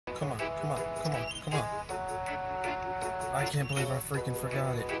come on, come on, come on, come on. I can't believe I freaking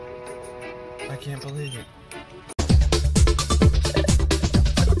forgot it. I can't believe it.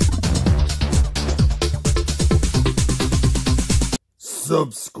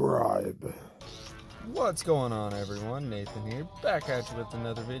 Subscribe. What's going on, everyone? Nathan here, back at you with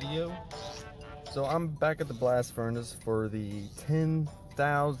another video. So I'm back at the blast furnace for the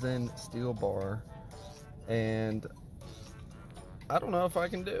 10,000 steel bar, and I don't know if I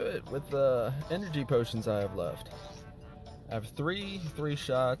can do it with the energy potions I have left. I have three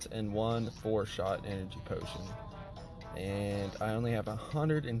shots and one 4-shot energy potion, and I only have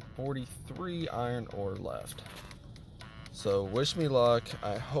 143 iron ore left. So wish me luck.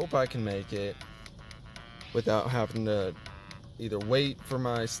 I hope I can make it without having to either wait for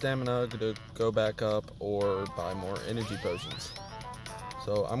my stamina to go back up or buy more energy potions.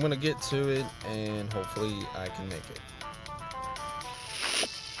 So I'm gonna get to it and hopefully I can make it.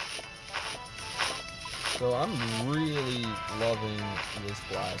 So I'm really loving this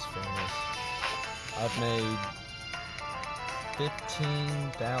blast furnace. I've made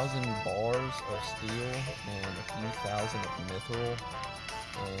 15,000 bars of steel and a few thousand of mithril,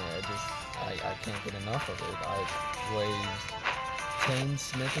 and I can't get enough of it. I've raised 10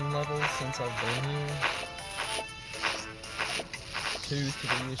 smithing levels since I've been here.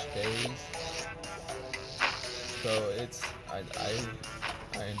 2-3-ish days. So I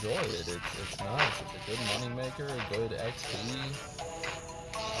enjoy it. It's nice. It's a good money maker, a good XP.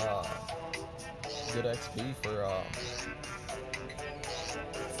 Good XP for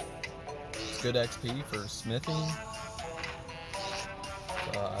it's good XP for smithing.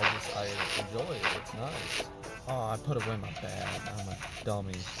 I enjoy it. It's nice. Oh, I put away my bat. I'm a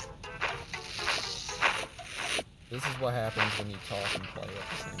dummy. This is what happens when you talk and play at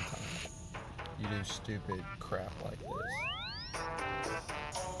the same time. You do stupid crap like this.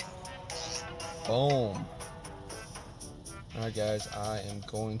 Boom. Alright guys, I am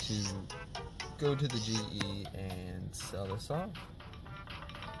going to go to the GE and sell this off.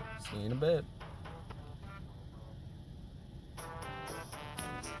 See you in a bit.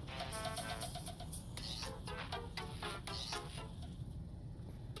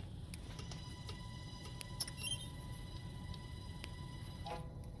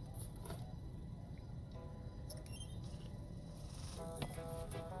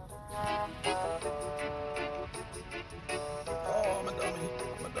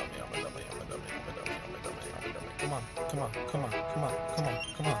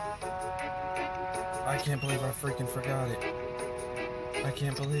 Come on. I can't believe I freaking forgot it. I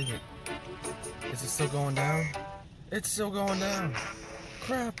can't believe it. Is it still going down? It's still going down.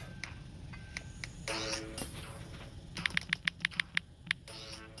 Crap.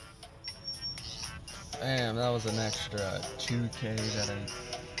 Damn, that was an extra 2K that I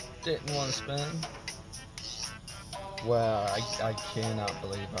didn't want to spend. Wow, I cannot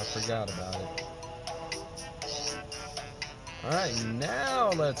believe I forgot about it. Alright,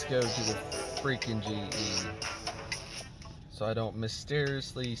 now let's go to the freaking GE. So I don't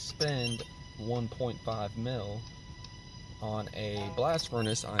mysteriously spend 1.5 mil on a blast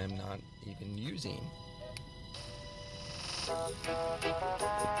furnace I am not even using.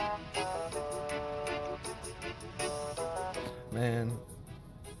 Man.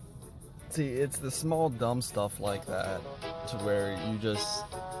 See, it's the small dumb stuff like that to where you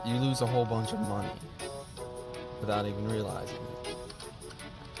lose a whole bunch of money without even realizing it.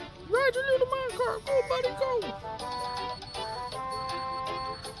 Roger, you the minecart. Go, buddy, go.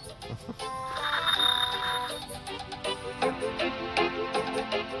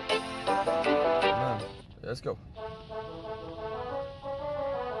 Come on, let's go.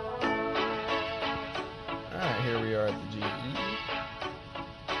 Alright, here we are at the GE.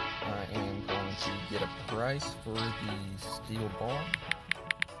 I am going to get a price for the steel bar.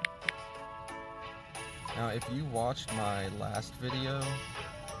 Now, if you watched my last video,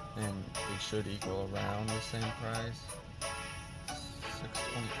 then it should equal around the same price.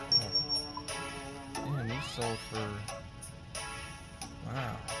 $6.24. Damn, these sold for...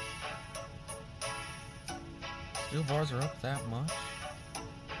 Wow. Steel bars are up that much?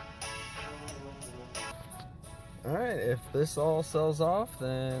 Alright, if this all sells off,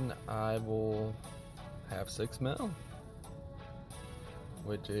 then I will have 6 mil.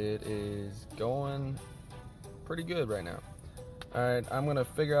 Which it is going pretty good right now. Alright, I'm going to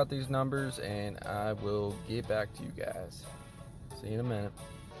figure out these numbers and I will get back to you guys. See you in a minute.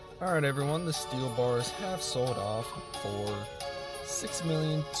 Alright everyone, the steel bars have sold off for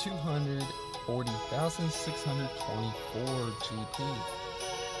 6,240,624 GP.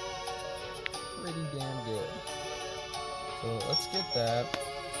 Pretty damn good. So let's get that.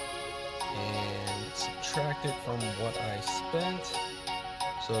 and subtract it from what I spent.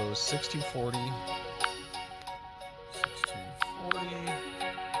 So 6240. 6240.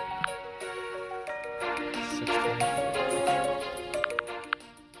 6240.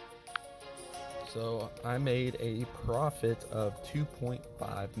 So I made a profit of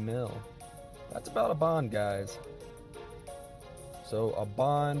 2.5 mil. That's about a bond, guys. So a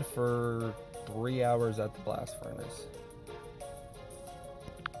bond for 3 hours at the blast furnace.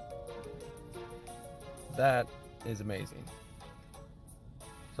 That is amazing.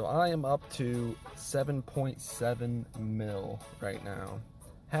 So I am up to 7.7 mil right now.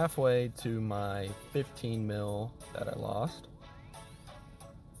 Halfway to my 15 mil that I lost.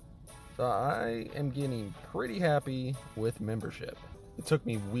 So I am getting pretty happy with membership. It took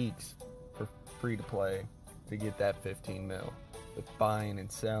me weeks for free to play to get that 15 mil with buying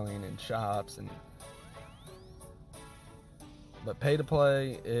and selling and shops but pay to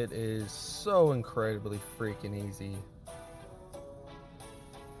play, it is so incredibly freaking easy.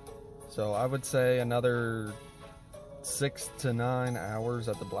 So I would say another 6 to 9 hours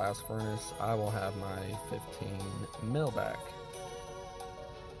at the blast furnace, I will have my 15 mil back.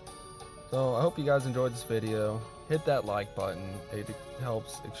 So I hope you guys enjoyed this video. Hit that like button, it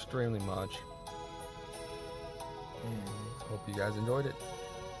helps extremely much. And hope you guys enjoyed it.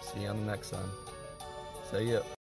 See you on the next one. See ya.